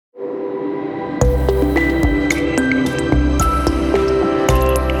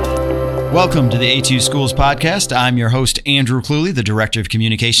Welcome to the A2Schools podcast. I'm your host, Andrew Cluley, the Director of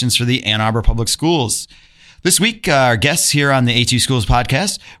Communications for the Ann Arbor Public Schools. This week, our guests here on the A2Schools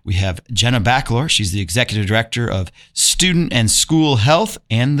podcast, we have Jenna Backlor. She's the Executive Director of Student and School Health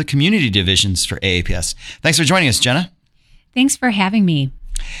and the Community Divisions for AAPS. Thanks for joining us, Jenna. Thanks for having me.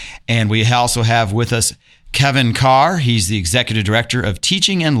 And we also have with us Kevin Carr. He's the Executive Director of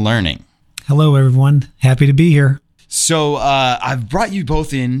Teaching and Learning. Hello, everyone. Happy to be here. So I've brought you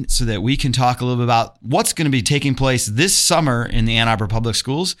both in so that we can talk a little bit about what's going to be taking place this summer in the Ann Arbor Public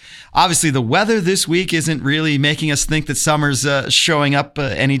Schools. Obviously, the weather this week isn't really making us think that summer's showing up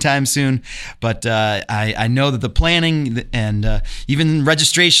anytime soon. But I know that the planning and even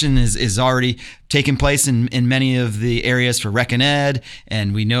registration is already taking place in many of the areas for Rec and Ed.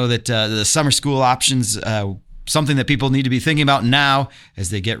 And we know that the summer school options something that people need to be thinking about now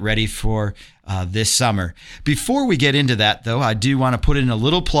as they get ready for this summer. Before we get into that, though, I do want to put in a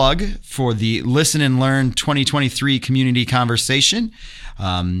little plug for the Listen and Learn 2023 Community Conversation.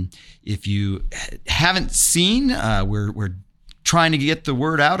 If you haven't seen, we're trying to get the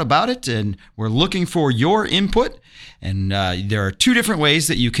word out about it, and we're looking for your input. And there are two different ways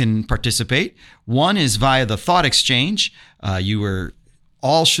that you can participate. One is via the Thought Exchange. You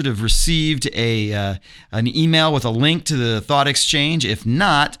all should have received an email with a link to the Thought Exchange. If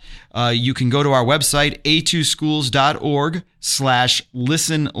not, you can go to our website,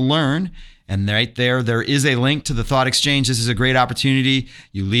 a2schools.org/listenlearn. And right there is a link to the Thought Exchange. This is a great opportunity.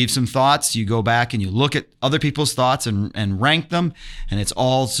 You leave some thoughts, you go back and you look at other people's thoughts and rank them. And it's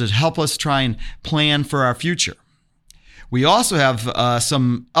all to help us try and plan for our future. We also have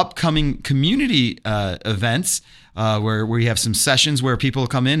some upcoming community events where we have some sessions where people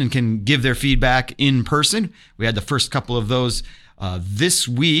come in and can give their feedback in person. We had the first couple of those this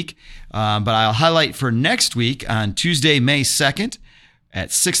week, but I'll highlight for next week on Tuesday, May 2nd at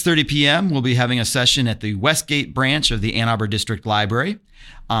 6:30 p.m. We'll be having a session at the Westgate branch of the Ann Arbor District Library.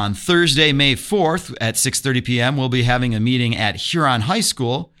 On Thursday, May 4th at 6:30 p.m., we'll be having a meeting at Huron High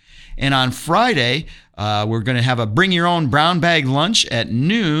School. And on Friday, we're going to have a bring your own brown bag lunch at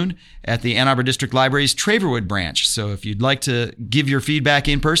noon at the Ann Arbor District Library's Traverwood branch. So if you'd like to give your feedback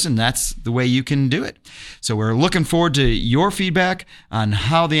in person, that's the way you can do it. So we're looking forward to your feedback on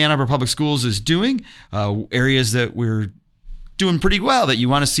how the Ann Arbor Public Schools is doing, areas that we're doing pretty well that you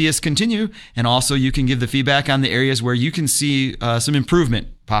want to see us continue. And also you can give the feedback on the areas where you can see some improvement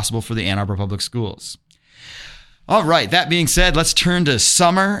possible for the Ann Arbor Public Schools. All right, that being said, let's turn to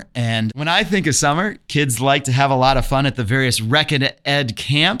summer. And when I think of summer, kids like to have a lot of fun at the various Rec and Ed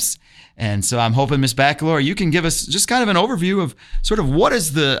camps. And so I'm hoping, Ms. Backlor, you can give us just kind of an overview of sort of what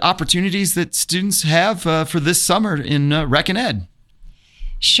is the opportunities that students have for this summer in Rec and Ed.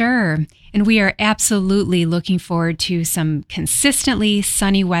 Sure. And we are absolutely looking forward to some consistently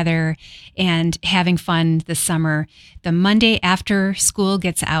sunny weather and having fun this summer. The Monday after school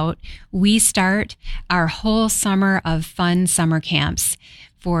gets out, we start our whole summer of fun summer camps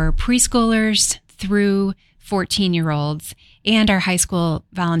for preschoolers through 14-year-olds and our high school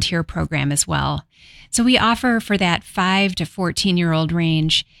volunteer program as well. So we offer for that 5 to 14-year-old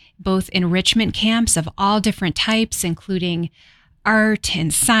range both enrichment camps of all different types, including art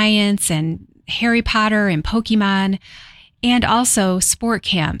and science and Harry Potter and Pokemon, and also sport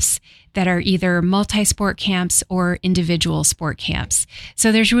camps that are either multi-sport camps or individual sport camps.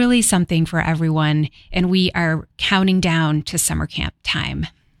 So there's really something for everyone, and we are counting down to summer camp time.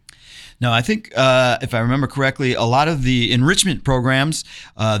 Now, I think, if I remember correctly, a lot of the enrichment programs,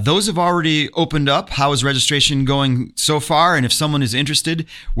 those have already opened up. How is registration going so far? And if someone is interested,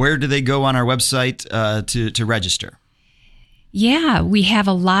 where do they go on our website to register? Yeah, we have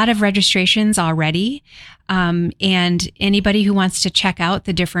a lot of registrations already. And anybody who wants to check out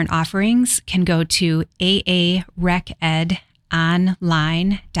the different offerings can go to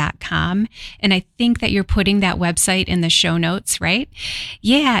aarecedonline.com. And I think that you're putting that website in the show notes, right?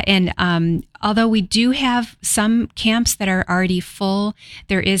 Yeah. And although we do have some camps that are already full,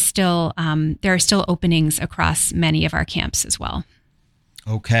 there are still openings across many of our camps as well.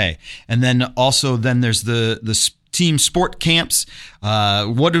 Okay. And then also there's the team sport camps.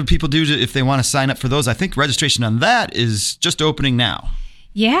 What do people do if they want to sign up for those? I think registration on that is just opening now.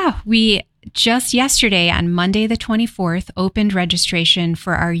 Yeah, we just yesterday on Monday the 24th opened registration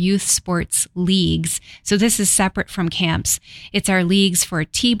for our youth sports leagues. So this is separate from camps. It's our leagues for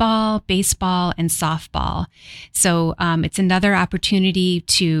t-ball, baseball, and softball. So it's another opportunity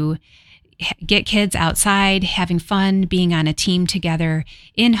to get kids outside, having fun, being on a team together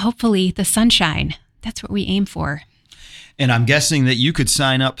in hopefully the sunshine. That's what we aim for. And I'm guessing that you could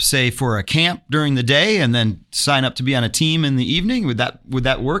sign up, say, for a camp during the day and then sign up to be on a team in the evening. Would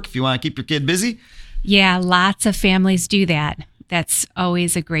that work if you want to keep your kid busy? Yeah, lots of families do that. That's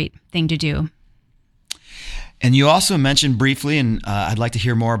always a great thing to do. And you also mentioned briefly, and I'd like to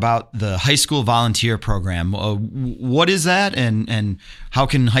hear more about the high school volunteer program. What is that, and how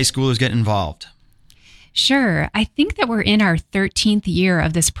can high schoolers get involved? Sure. I think that we're in our 13th year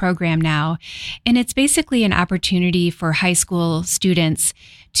of this program now, and it's basically an opportunity for high school students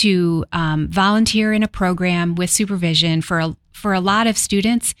to volunteer in a program with supervision. For a lot of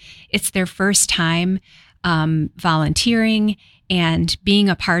students, it's their first time volunteering and being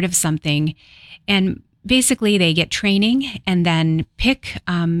a part of something. And basically, they get training and then pick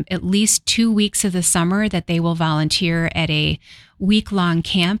at least 2 weeks of the summer that they will volunteer at a week-long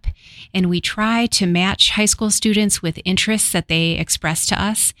camp. And we try to match high school students with interests that they express to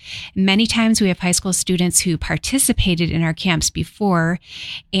us. Many times we have high school students who participated in our camps before,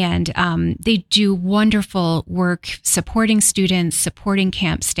 and they do wonderful work supporting students, supporting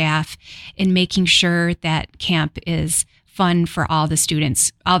camp staff, and making sure that camp is fun for all the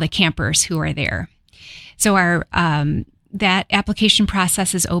students, all the campers who are there. So our that application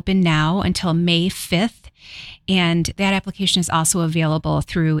process is open now until May 5th, and that application is also available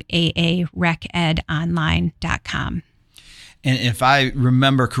through aarecedonline.com. And if I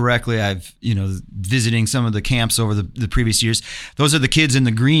remember correctly, I've visiting some of the camps over the previous years. Those are the kids in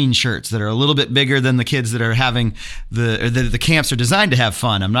the green shirts that are a little bit bigger than the kids that are having the camps are designed to have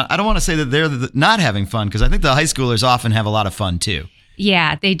fun. I don't want to say that they're not having fun, because I think the high schoolers often have a lot of fun too.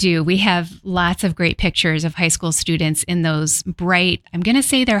 Yeah, they do. We have lots of great pictures of high school students in those bright, I'm going to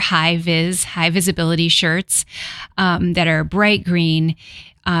say they're high visibility shirts that are bright green.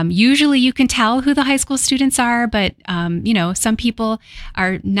 Usually you can tell who the high school students are, but, some people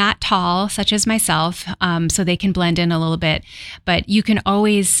are not tall, such as myself, so they can blend in a little bit. But you can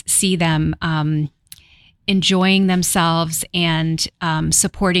always see them enjoying themselves and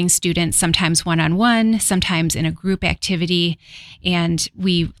supporting students, sometimes one-on-one, sometimes in a group activity. And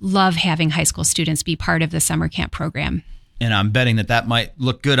we love having high school students be part of the summer camp program. And I'm betting that might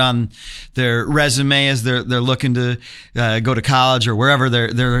look good on their resume as they're looking to go to college or wherever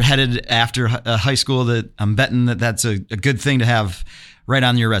they're headed after high school. That I'm betting that's a good thing to have right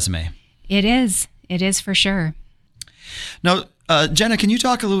on your resume. It is. It is for sure. Now, Jenna, can you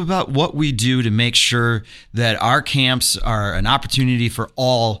talk a little about what we do to make sure that our camps are an opportunity for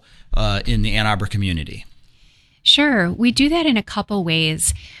all in the Ann Arbor community? Sure. We do that in a couple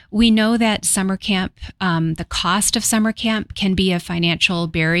ways. We know that summer camp, the cost of summer camp can be a financial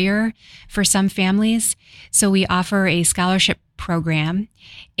barrier for some families. So we offer a scholarship program.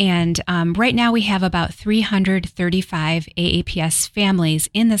 And right now we have about 335 AAPS families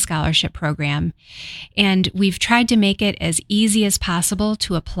in the scholarship program. And we've tried to make it as easy as possible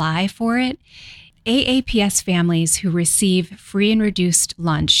to apply for it. AAPS families who receive free and reduced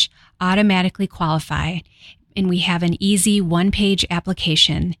lunch automatically qualify. And we have an easy one-page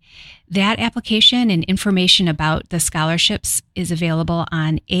application. That application and information about the scholarships is available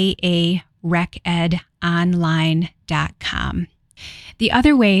on aarecedonline.com. The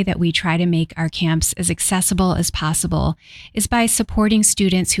other way that we try to make our camps as accessible as possible is by supporting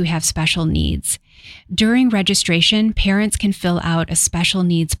students who have special needs. During registration, parents can fill out a special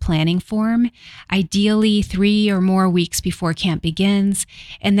needs planning form, ideally 3 or more weeks before camp begins,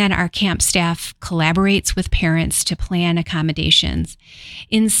 and then our camp staff collaborates with parents to plan accommodations.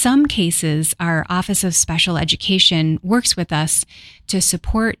 In some cases, our Office of Special Education works with us to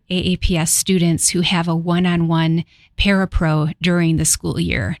support AAPS students who have a one-on-one parapro during the school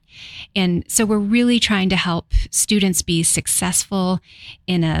year. And so we're really trying to help students be successful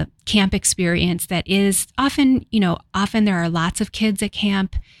in a camp experience that is often there are lots of kids at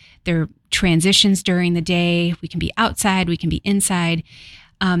camp. There are transitions during the day. We can be outside, we can be inside.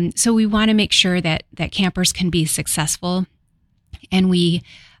 So we want to make sure that campers can be successful, and we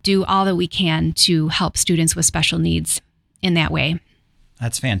do all that we can to help students with special needs in that way.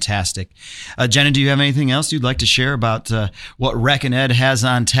 That's fantastic. Jenna, do you have anything else you'd like to share about what Rec and Ed has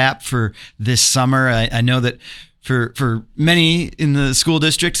on tap for this summer? I know that for many in the school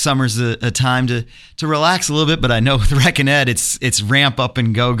district, summer's a time to relax a little bit, but I know with Rec and Ed, it's ramp up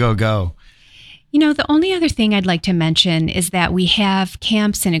and go, go, go. The only other thing I'd like to mention is that we have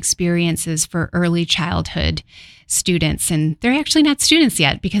camps and experiences for early childhood students, and they're actually not students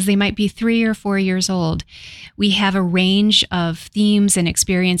yet because they might be 3 or 4 years old. We have a range of themes and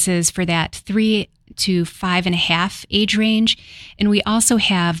experiences for that 3 to 5.5 age range. And we also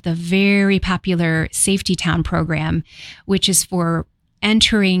have the very popular Safety Town program, which is for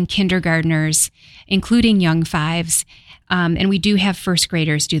entering kindergartners, including young fives, And we do have first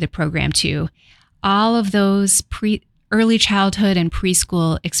graders do the program too. All of those early childhood and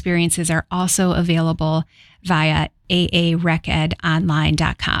preschool experiences are also available via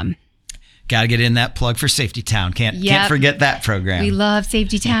aarecedonline.com. Got to get in that plug for Safety Town. Can't forget that program. We love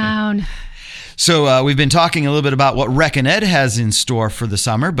Safety Town. So we've been talking a little bit about what Rec and Ed has in store for the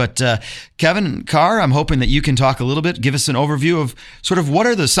summer, but Kevin Carr, I'm hoping that you can talk a little bit, give us an overview of sort of what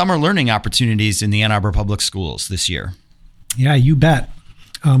are the summer learning opportunities in the Ann Arbor Public Schools this year. Yeah, you bet.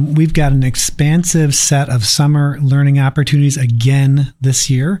 We've got an expansive set of summer learning opportunities again this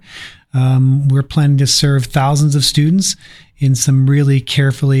year. We're planning to serve thousands of students in some really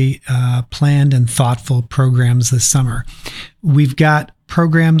carefully planned and thoughtful programs this summer. We've got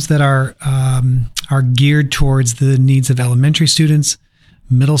programs that are geared towards the needs of elementary students,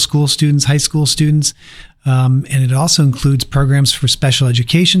 middle school students, high school students, and it also includes programs for special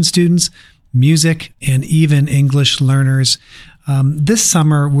education students, music, and even English learners. This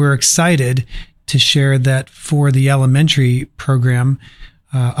summer, we're excited to share that for the elementary program,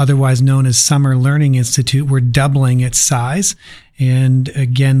 otherwise known as Summer Learning Institute, we're doubling its size. And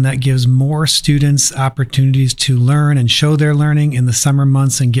again, that gives more students opportunities to learn and show their learning in the summer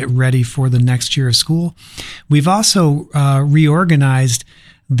months and get ready for the next year of school. We've also reorganized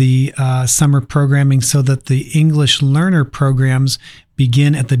the summer programming so that the English learner programs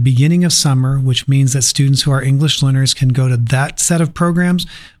begin at the beginning of summer, which means that students who are English learners can go to that set of programs,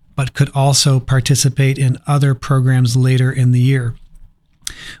 but could also participate in other programs later in the year.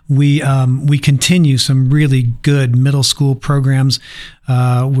 We continue some really good middle school programs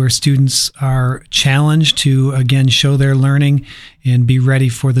where students are challenged to, again, show their learning and be ready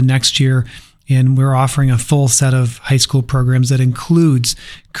for the next year. And we're offering a full set of high school programs that includes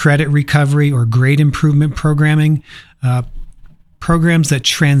credit recovery or grade improvement programming, programs that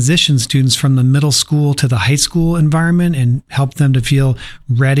transition students from the middle school to the high school environment and help them to feel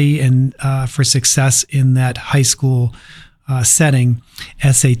ready and for success in that high school setting.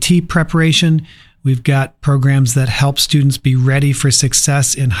 SAT preparation. We've got programs that help students be ready for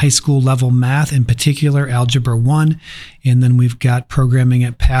success in high school level math, in particular Algebra 1. And then we've got programming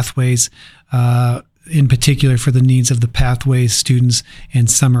at Pathways, in particular for the needs of the Pathways students and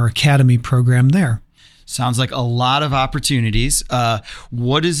Summer Academy program there. Sounds like a lot of opportunities.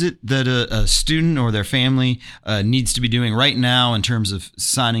 What is it that a student or their family needs to be doing right now in terms of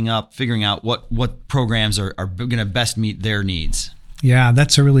signing up, figuring out what programs are going to best meet their needs? Yeah,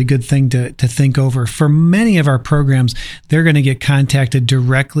 that's a really good thing to think over. For many of our programs, they're going to get contacted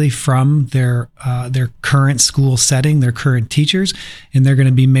directly from their current school setting, their current teachers, and they're going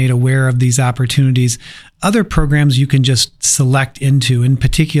to be made aware of these opportunities. Other programs you can just select into. In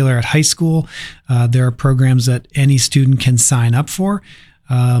particular, at high school, there are programs that any student can sign up for.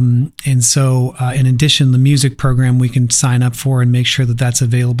 And so in addition, the music program we can sign up for and make sure that that's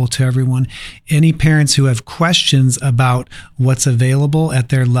available to everyone. Any parents who have questions about what's available at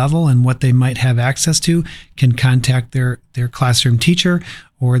their level and what they might have access to can contact their classroom teacher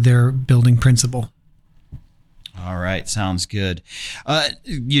or their building principal. All right. Sounds good.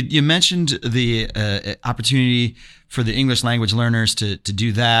 You mentioned the opportunity for the English language learners to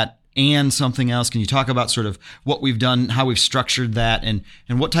do that and something else. Can you talk about sort of what we've done, how we've structured that, and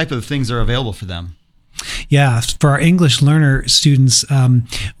what type of things are available for them? Yeah, for our English learner students,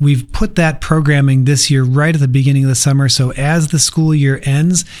 we've put that programming this year right at the beginning of the summer. So as the school year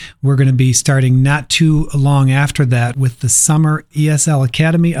ends, we're going to be starting not too long after that with the Summer ESL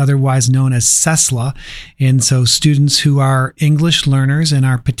Academy, otherwise known as SESLA. And so students who are English learners and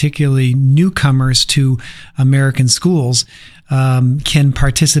are particularly newcomers to American schools can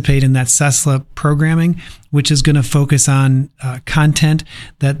participate in that SESLA programming, which is going to focus on content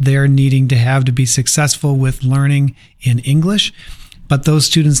that they're needing to have to be successful with learning in English. But those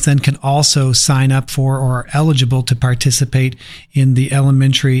students then can also sign up for or are eligible to participate in the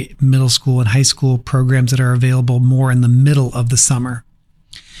elementary, middle school, and high school programs that are available more in the middle of the summer.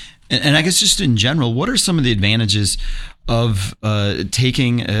 And I guess just in general, what are some of the advantages of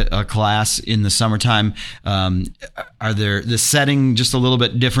taking a class in the summertime? Are there the setting just a little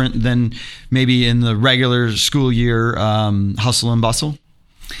bit different than maybe in the regular school year hustle and bustle?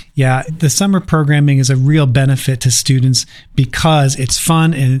 Yeah, the summer programming is a real benefit to students because it's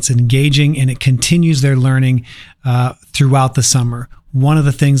fun and it's engaging and it continues their learning throughout the summer. One of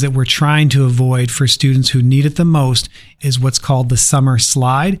the things that we're trying to avoid for students who need it the most is what's called the summer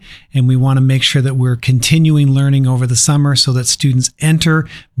slide. And we want to make sure that we're continuing learning over the summer so that students enter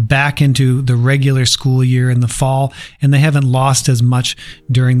back into the regular school year in the fall and they haven't lost as much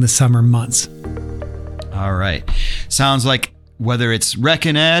during the summer months. All right. Sounds like whether it's Rec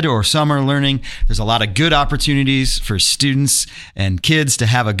and Ed or summer learning, there's a lot of good opportunities for students and kids to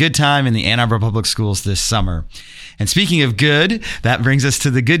have a good time in the Ann Arbor Public Schools this summer. And speaking of good, that brings us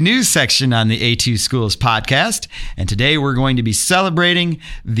to the good news section on the A2 Schools podcast. And today we're going to be celebrating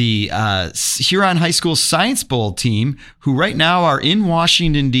the Huron High School Science Bowl team, who right now are in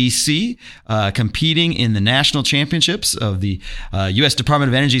Washington, D.C., competing in the national championships of the U.S. Department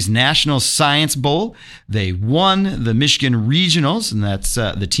of Energy's National Science Bowl. They won the Michigan Regionals, and that's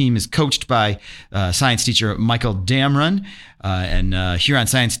the team is coached by science teacher Michael Damron. And Huron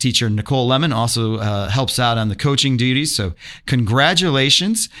science teacher Nicole Lemon also helps out on the coaching duties. So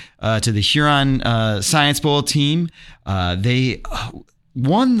congratulations to the Huron Science Bowl team. They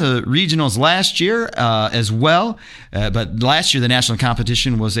won the regionals last year as well. But last year, the national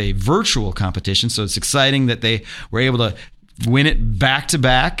competition was a virtual competition. So it's exciting that they were able to win it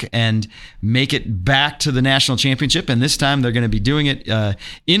back-to-back and make it back to the national championship. And this time they're going to be doing it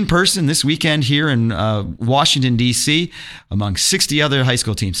in person this weekend here in Washington, D.C. among 60 other high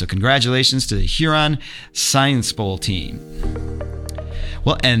school teams. So congratulations to the Huron Science Bowl team.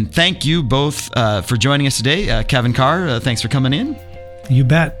 Well, and thank you both for joining us today. Kevin Carr, thanks for coming in. You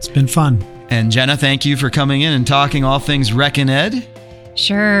bet. It's been fun. And Jenna, thank you for coming in and talking all things Rec and Ed.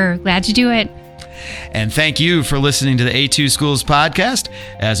 Sure. Glad to do it. And thank you for listening to the A2 Schools podcast.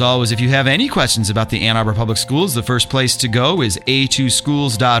 As always, if you have any questions about the Ann Arbor Public Schools, the first place to go is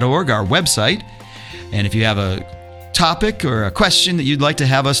a2schools.org, our website. And if you have a topic or a question that you'd like to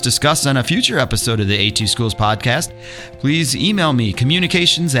have us discuss on a future episode of the A2 Schools podcast, please email me,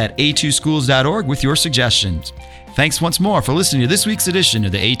 communications@a2schools.org, with your suggestions. Thanks once more for listening to this week's edition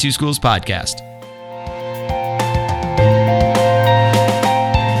of the A2 Schools podcast.